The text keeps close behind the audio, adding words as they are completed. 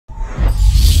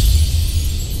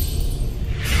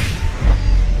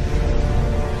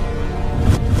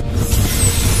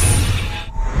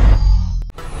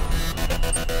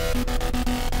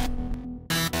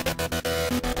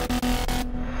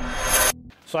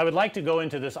So I would like to go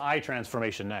into this I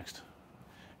transformation next,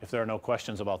 if there are no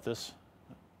questions about this.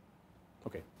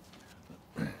 Okay.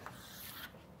 And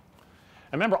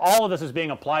remember, all of this is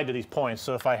being applied to these points.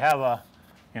 So if I have a,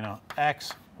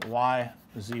 x, y,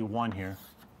 z 1 here,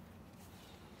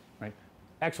 right?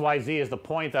 X, y, z is the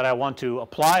point that I want to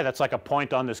apply. That's like a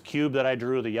point on this cube that I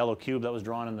drew, the yellow cube that was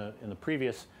drawn in the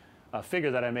previous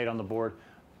figure that I made on the board.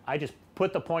 I just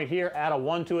put the point here, add a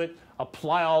 1 to it,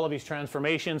 apply all of these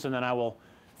transformations, and then I will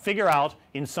figure out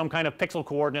in some kind of pixel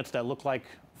coordinates that look like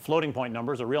floating point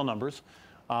numbers or real numbers,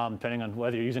 depending on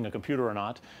whether you're using a computer or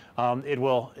not. It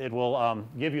will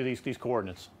give you these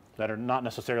coordinates that are not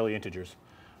necessarily integers.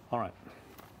 All right.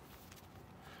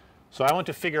 So I want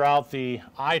to figure out the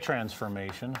I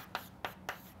transformation.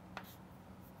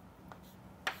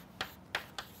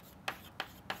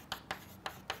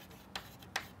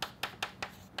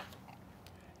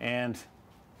 And to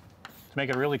make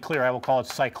it really clear, I will call it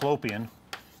Cyclopean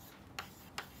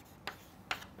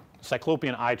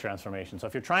I transformation. So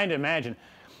if you're trying to imagine,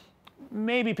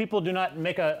 maybe people do not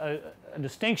make a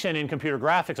distinction in computer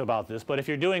graphics about this, but if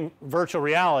you're doing virtual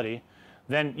reality,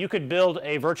 then you could build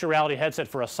a virtual reality headset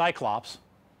for a Cyclops,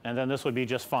 and then this would be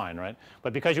just fine, right?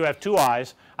 But because you have two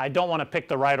eyes, I don't want to pick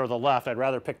the right or the left. I'd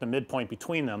rather pick the midpoint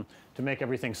between them to make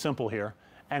everything simple here,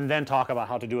 and then talk about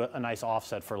how to do a nice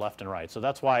offset for left and right. So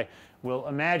that's why we'll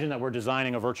imagine that we're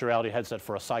designing a virtual reality headset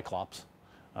for a Cyclops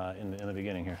in the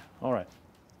beginning here. All right.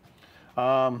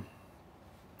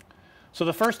 So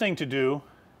the first thing to do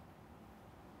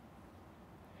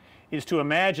is to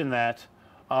imagine that,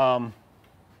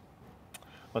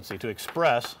 let's see, to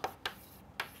express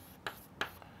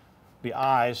the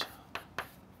eye's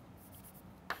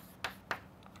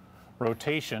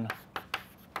rotation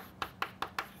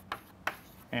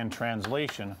and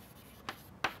translation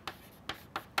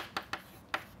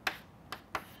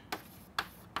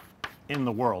in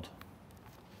the world.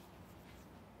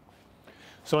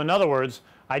 So in other words,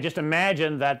 I just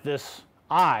imagine that this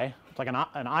eye, it's like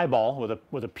an eyeball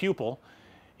with a pupil,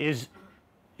 is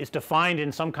defined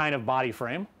in some kind of body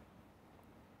frame.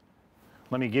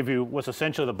 Let me give you what's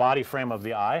essentially the body frame of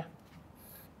the eye.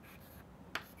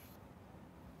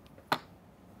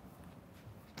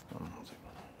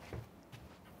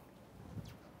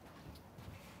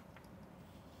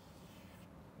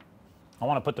 I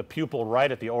want to put the pupil right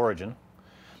at the origin,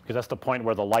 because that's the point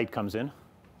where the light comes in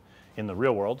the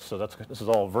real world. So this is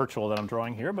all virtual that I'm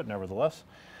drawing here, but nevertheless.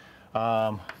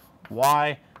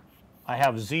 Y, I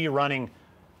have z running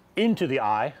into the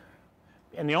eye,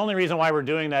 and the only reason why we're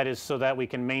doing that is so that we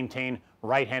can maintain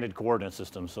right-handed coordinate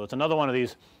systems. So it's another one of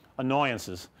these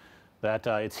annoyances that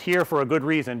it's here for a good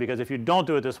reason, because if you don't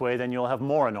do it this way, then you'll have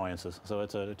more annoyances. So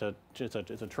it's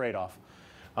a trade-off.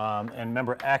 And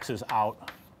remember, x is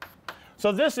out.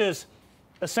 So this is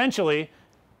essentially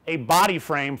a body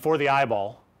frame for the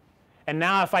eyeball. And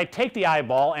now if I take the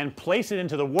eyeball and place it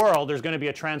into the world, there's going to be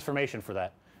a transformation for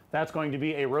that. That's going to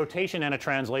be a rotation and a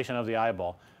translation of the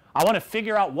eyeball. I want to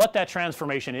figure out what that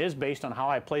transformation is based on how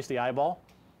I place the eyeball,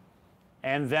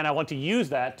 and then I want to use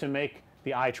that to make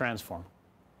the eye transform.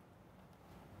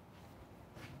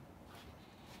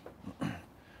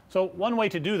 So one way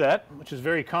to do that, which is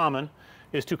very common,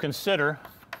 is to consider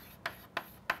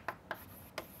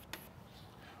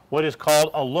what is called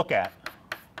a look at.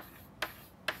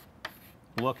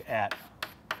 Look at.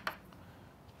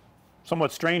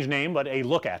 Somewhat strange name, but a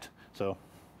look at. So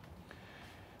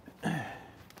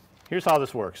here's how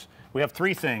this works. We have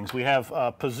three things. We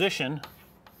have position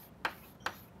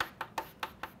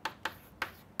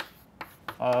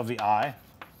of the eye.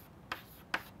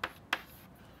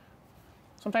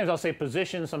 Sometimes I'll say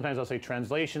position, sometimes I'll say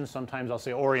translation, sometimes I'll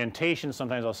say orientation,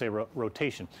 sometimes I'll say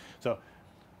rotation. So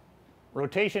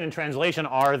rotation and translation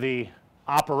are the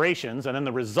operations, and then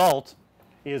the result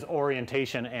is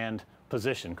orientation and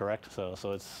position, correct? So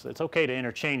it's okay to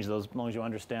interchange those as long as you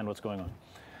understand what's going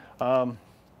on.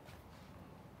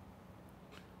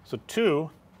 So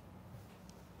 2,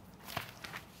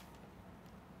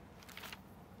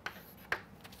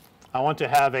 I want to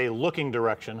have a looking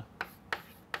direction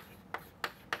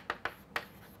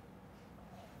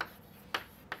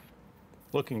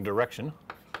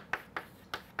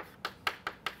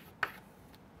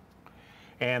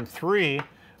and 3,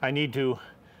 I need to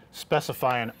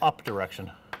specify an up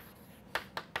direction.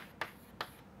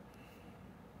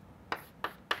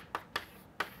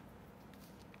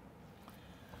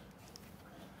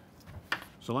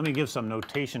 So let me give some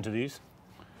notation to these,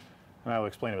 and I will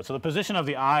explain it. So the position of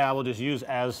the eye I will just use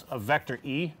as a vector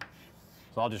E.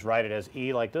 So I'll just write it as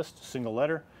E like this, single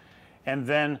letter. And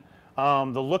then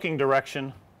the looking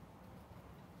direction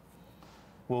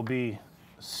will be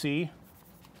C.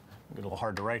 Get a little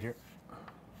hard to write here.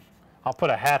 I'll put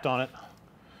a hat on it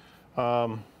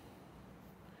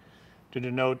to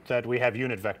denote that we have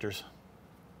unit vectors.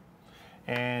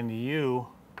 And U,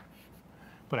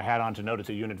 put a hat on to note it's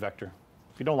a unit vector.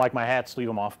 If you don't like my hats, leave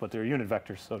them off, but they're unit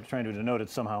vectors, so I'm trying to denote it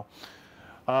somehow.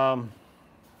 All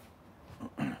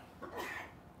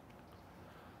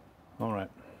right.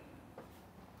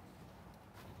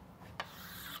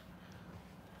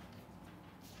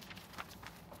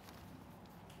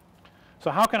 So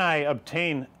how can I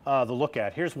obtain the look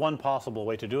at? Here's one possible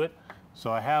way to do it.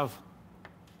 So I have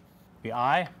the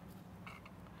eye,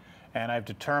 and I've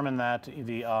determined that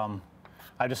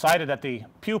I've decided that the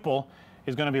pupil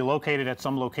is going to be located at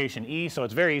some location E, so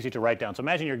it's very easy to write down. So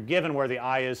imagine you're given where the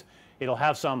eye is. It'll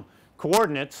have some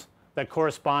coordinates that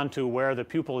correspond to where the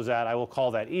pupil is at. I will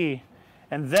call that E.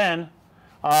 And then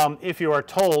if you are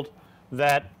told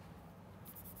that,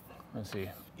 let's see,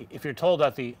 if you're told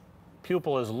that the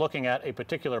pupil is looking at a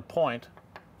particular point,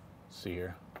 let's see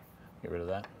here, get rid of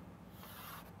that.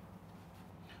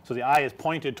 So the eye is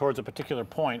pointed towards a particular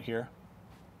point here,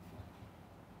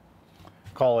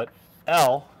 call it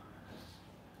L,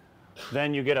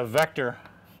 then you get a vector,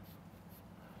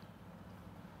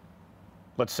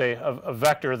 let's say a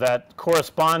vector that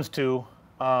corresponds to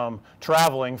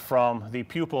traveling from the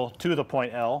pupil to the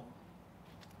point L.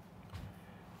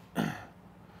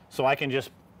 So I can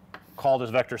just call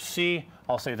this vector C.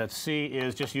 I'll say that C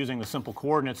is, just using the simple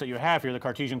coordinates that you have here, the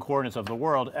Cartesian coordinates of the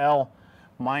world, L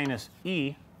minus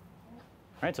E.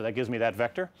 Right, so that gives me that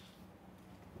vector.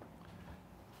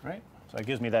 Right, so that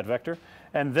gives me that vector.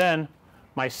 And then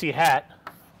my C hat,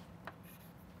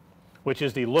 which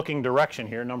is the looking direction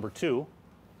here, number 2.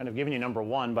 And I've given you number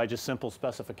 1 by just simple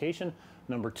specification.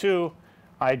 Number 2,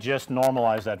 I just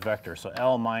normalize that vector. So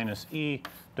L minus E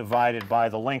divided by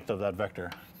the length of that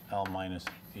vector, L minus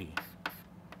E.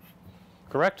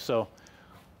 Correct? So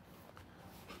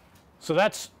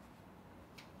that's,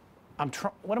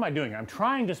 what am I doing? I'm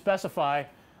trying to specify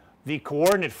the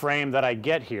coordinate frame that I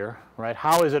get here, right?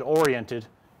 How is it oriented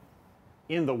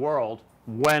in the world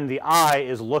when the eye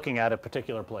is looking at a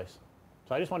particular place?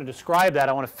 So I just want to describe that.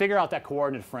 I want to figure out that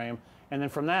coordinate frame, and then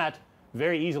from that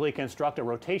very easily construct a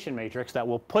rotation matrix that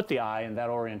will put the eye in that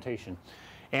orientation.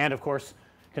 And of course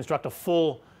construct a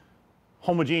full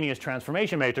homogeneous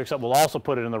transformation matrix that will also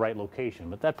put it in the right location.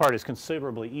 But that part is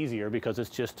considerably easier because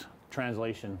it's just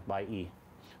translation by E.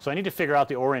 So I need to figure out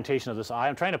the orientation of this eye.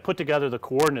 I'm trying to put together the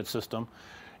coordinate system.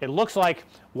 It looks like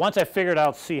once I figured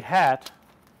out C hat,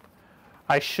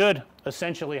 I should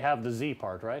essentially have the Z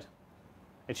part, right?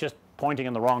 It's just pointing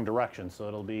in the wrong direction. So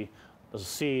it'll be, the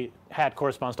C hat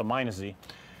corresponds to minus Z.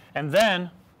 And then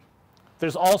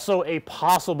there's also a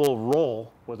possible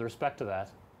role with respect to that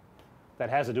that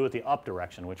has to do with the up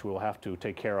direction, which we will have to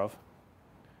take care of.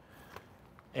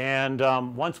 And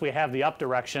once we have the up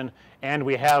direction and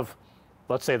we have,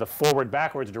 let's say, the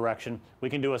forward-backwards direction, we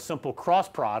can do a simple cross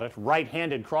product,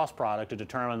 right-handed cross product, to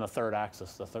determine the third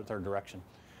axis, the third direction.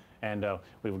 And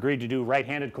we've agreed to do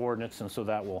right-handed coordinates, and so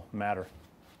that will matter.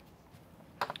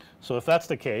 So if that's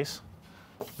the case,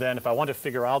 then if I want to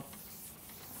figure out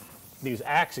these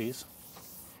axes,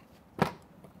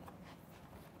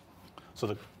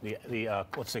 so the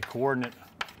let's say coordinate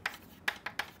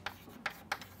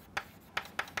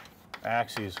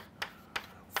axes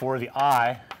for the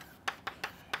eye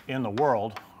in the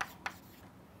world,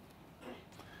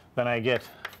 then I get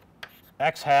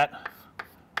x hat,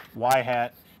 y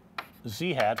hat,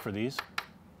 z hat for these.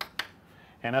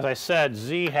 And as I said,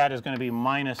 z hat is going to be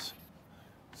minus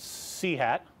c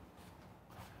hat.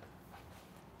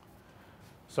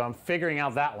 So I'm figuring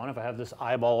out that one. If I have this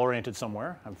eyeball oriented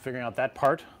somewhere, I'm figuring out that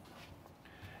part.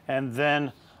 And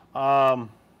then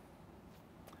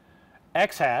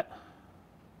x hat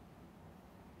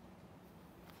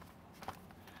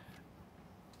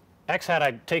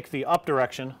I take the up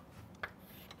direction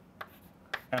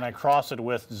and I cross it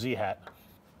with z hat.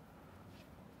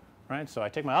 Right? So I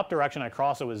take my up direction, I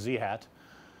cross it with z hat.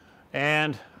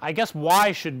 And I guess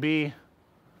y should y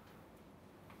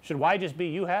just be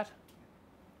u hat?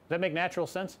 Does that make natural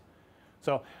sense?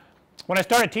 So when I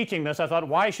started teaching this, I thought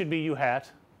y should be u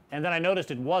hat, and then I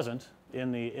noticed it wasn't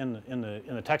in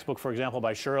the textbook, for example,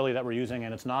 by Shirley that we're using,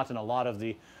 and it's not in a lot of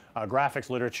the graphics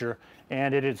literature,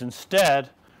 and it is instead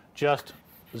just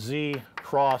z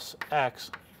cross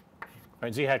x,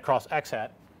 right, z hat cross x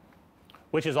hat,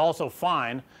 which is also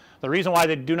fine. The reason why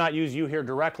they do not use u here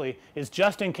directly is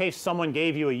just in case someone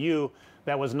gave you a u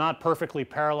that was not perfectly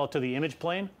parallel to the image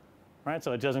plane, right?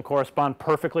 So it doesn't correspond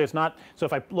perfectly. It's not, so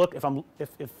if I look,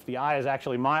 if the eye is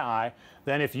actually my eye,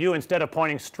 then if u instead of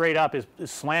pointing straight up is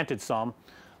slanted some,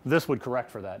 this would correct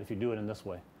for that if you do it in this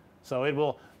way. So it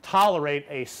will tolerate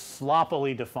a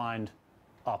sloppily defined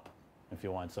up if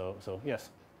you want. So yes.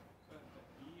 So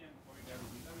the E and point M,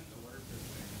 these are in the world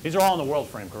frame. These are all in the world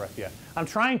frame, correct? Yeah. I'm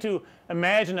trying to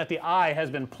imagine that the eye has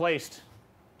been placed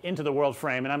into the world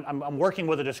frame, and I'm working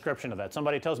with a description of that.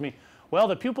 Somebody tells me, well,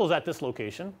 the pupil is at this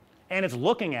location, and it's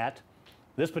looking at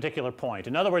this particular point.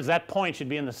 In other words, that point should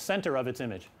be in the center of its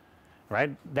image,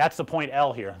 right? That's the point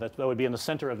L here. That would be in the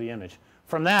center of the image.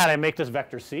 From that, I make this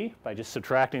vector C by just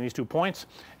subtracting these 2 points,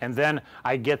 and then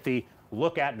I get the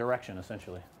look at direction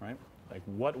essentially, right? Like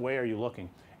what way are you looking?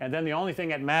 And then the only thing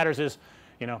that matters is,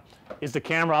 you know, is the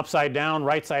camera upside down,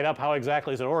 right side up, how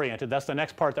exactly is it oriented? That's the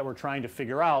next part that we're trying to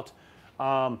figure out,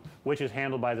 which is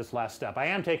handled by this last step. I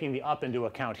am taking the up into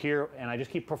account here, and I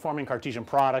just keep performing Cartesian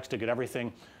products to get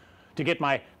everything, to get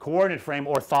my coordinate frame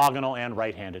orthogonal and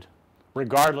right-handed,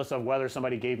 regardless of whether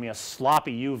somebody gave me a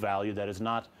sloppy u value that is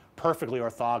not perfectly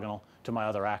orthogonal to my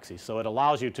other axes. So it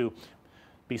allows you to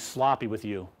be sloppy with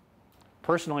u.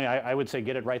 Personally, I would say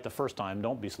get it right the first time.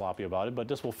 Don't be sloppy about it, but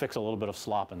this will fix a little bit of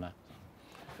slop in that.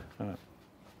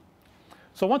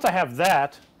 So once I have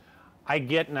that, I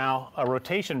get now a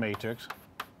rotation matrix,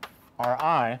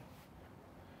 Ri,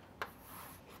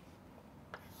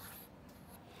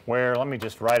 where, let me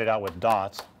just write it out with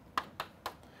dots,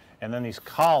 and then these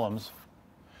columns.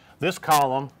 This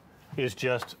column is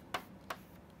just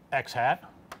x hat.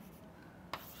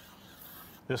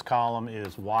 This column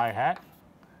is y hat.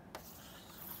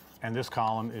 And this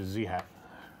column is z hat.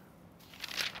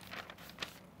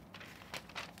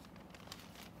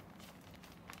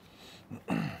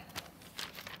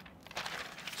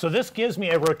 So this gives me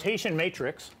a rotation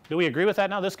matrix. Do we agree with that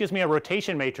now? This gives me a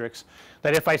rotation matrix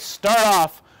that if I start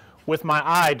off with my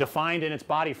eye defined in its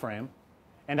body frame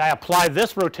and I apply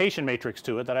this rotation matrix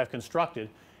to it that I've constructed,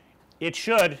 it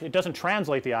should, it doesn't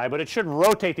translate the eye, but it should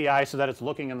rotate the eye so that it's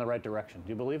looking in the right direction. Do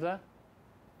you believe that?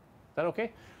 Is that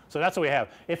okay? So that's what we have.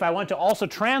 If I want to also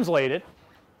translate it,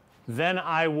 then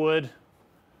I would,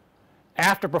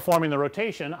 after performing the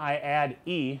rotation, I add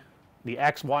E, the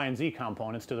x, y, and z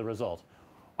components to the result.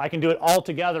 I can do it all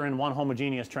together in one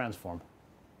homogeneous transform.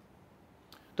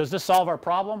 Does this solve our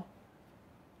problem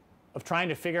of trying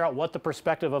to figure out what the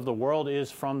perspective of the world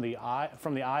is from the eye,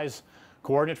 from the eye's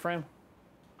coordinate frame?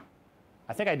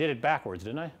 I think I did it backwards,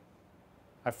 didn't I?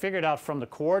 I figured out from the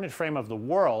coordinate frame of the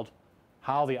world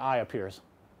how the eye appears.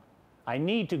 I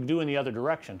need to do in the other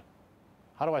direction.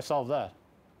 How do I solve that?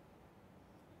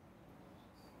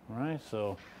 All right,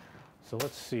 so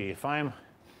let's see. If I'm,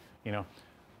 you know,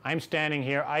 I'm standing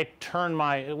here, I turn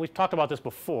my, we've talked about this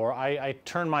before, I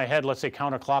turn my head, let's say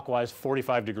counterclockwise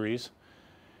 45 degrees.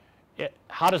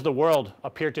 How does the world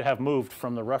appear to have moved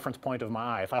from the reference point of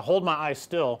my eye? If I hold my eye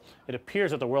still, it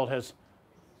appears that the world has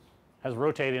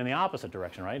rotated in the opposite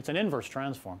direction, right? It's an inverse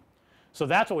transform. So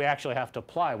that's what we actually have to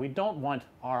apply. We don't want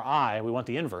our eye, we want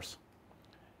the inverse.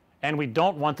 And we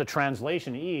don't want the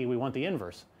translation E, we want the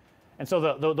inverse. And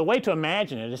so the way to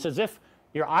imagine it is as if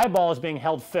your eyeball is being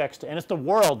held fixed and it's the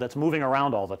world that's moving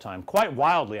around all the time, quite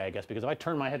wildly I guess, because if I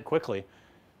turn my head quickly,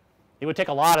 it would take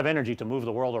a lot of energy to move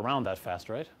the world around that fast,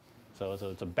 right? So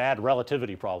it's a bad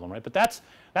relativity problem, right? But that's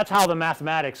how the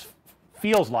mathematics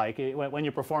feels like when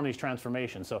you perform these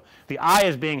transformations. So the eye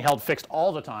is being held fixed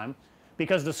all the time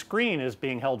because the screen is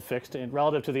being held fixed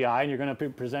relative to the eye, and you're going to be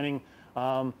presenting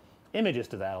images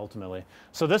to that ultimately.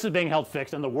 So this is being held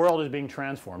fixed and the world is being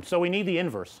transformed. So we need the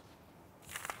inverse.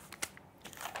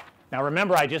 Now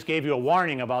remember, I just gave you a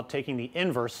warning about taking the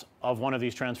inverse of one of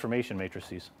these transformation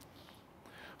matrices.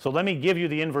 So let me give you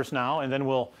the inverse now, and then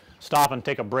we'll stop and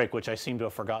take a break, which I seem to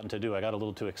have forgotten to do. I got a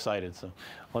little too excited, so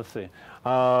let's see.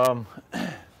 So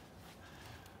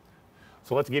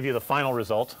let's give you the final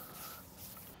result.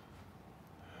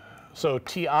 So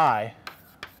Ti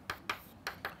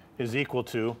is equal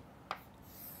to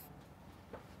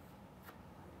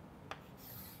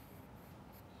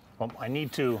I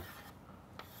need to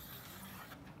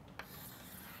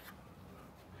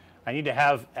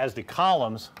have as the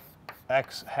columns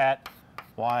x hat,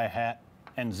 y hat,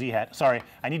 and z hat. Sorry,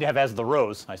 I need to have as the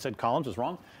rows. I said columns is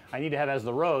wrong. I need to have as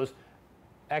the rows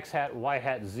x hat, y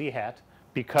hat, z hat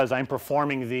because I'm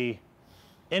performing the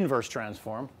inverse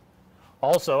transform.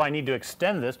 Also, I need to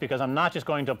extend this because I'm not just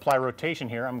going to apply rotation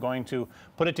here. I'm going to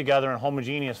put it together in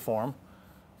homogeneous form.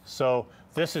 So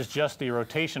this is just the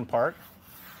rotation part.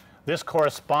 This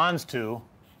corresponds to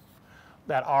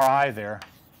that Ri there,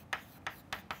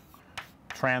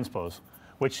 transpose,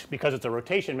 which because it's a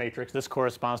rotation matrix, this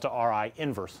corresponds to Ri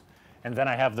inverse. And then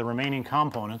I have the remaining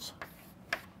components.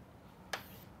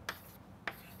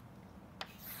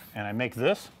 And I make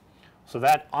this. So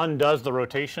that undoes the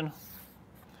rotation.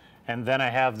 And then I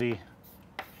have the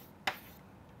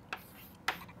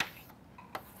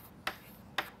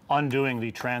undoing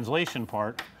the translation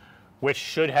part, which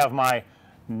should have my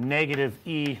negative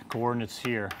e coordinates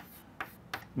here,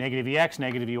 negative ex,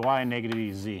 negative ey, and negative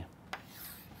ez.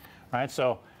 All right,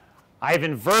 so I've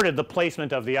inverted the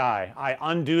placement of the I. I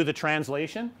undo the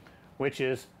translation, which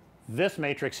is this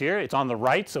matrix here. It's on the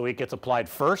right, so it gets applied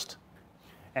first.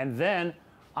 And then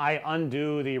I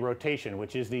undo the rotation,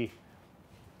 which is the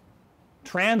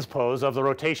transpose of the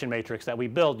rotation matrix that we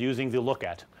built using the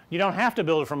look-at. You don't have to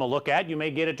build it from a look-at. You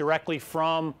may get it directly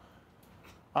from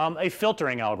a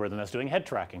filtering algorithm that's doing head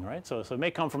tracking, right. So it may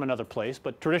come from another place,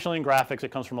 but traditionally in graphics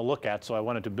it comes from a look-at, so I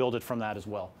wanted to build it from that as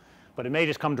well. But it may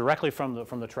just come directly from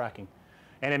the tracking.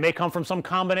 And it may come from some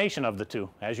combination of the two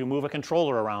as you move a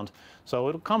controller around. So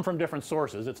it'll come from different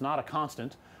sources. It's not a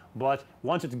constant, but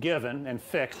once it's given and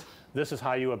fixed, this is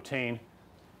how you obtain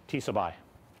T sub I.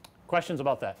 Questions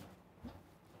about that?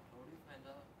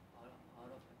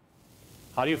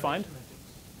 How do you find?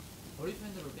 How do you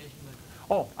find the rotation matrix?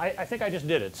 Oh, I think I just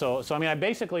did it. So I mean, I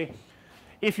basically,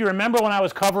 if you remember when I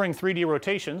was covering 3D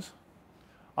rotations,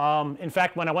 in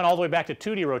fact, when I went all the way back to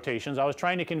 2D rotations, I was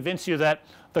trying to convince you that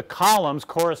the columns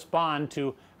correspond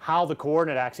to how the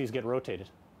coordinate axes get rotated.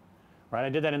 Right? I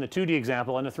did that in the 2D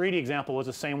example, and the 3D example was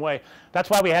the same way. That's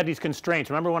why we had these constraints.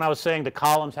 Remember when I was saying the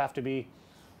columns have to be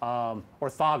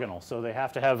orthogonal, so they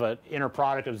have to have an inner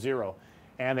product of 0,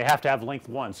 and they have to have length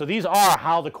 1. So these are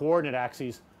how the coordinate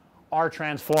axes are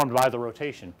transformed by the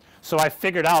rotation. So I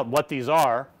figured out what these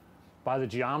are by the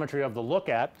geometry of the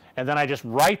look-at, and then I just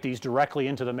write these directly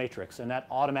into the matrix, and that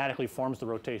automatically forms the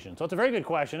rotation. So it's a very good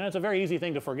question, and it's a very easy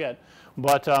thing to forget.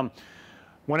 But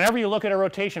whenever you look at a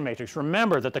rotation matrix,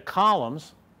 remember that the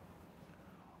columns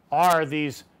are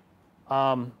these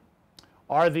the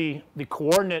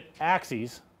coordinate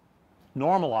axes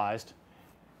normalized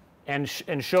and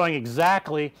showing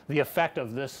exactly the effect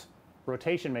of this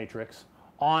rotation matrix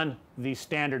on the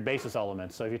standard basis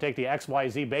elements. So if you take the x, y,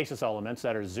 z basis elements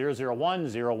that are 0, 0, 1,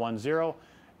 0, 1, 0,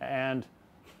 and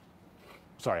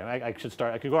sorry, I should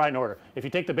start, I could go right in order. If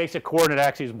you take the basic coordinate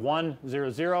axes 1,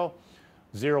 0, 0,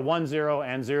 0, 1, 0,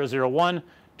 and 0, 0, 1,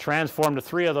 transform to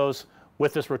 3 of those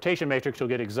with this rotation matrix, you'll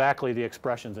get exactly the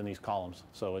expressions in these columns.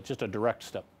 So it's just a direct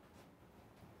step.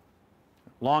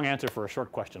 Long answer for a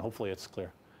short question. Hopefully it's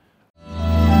clear.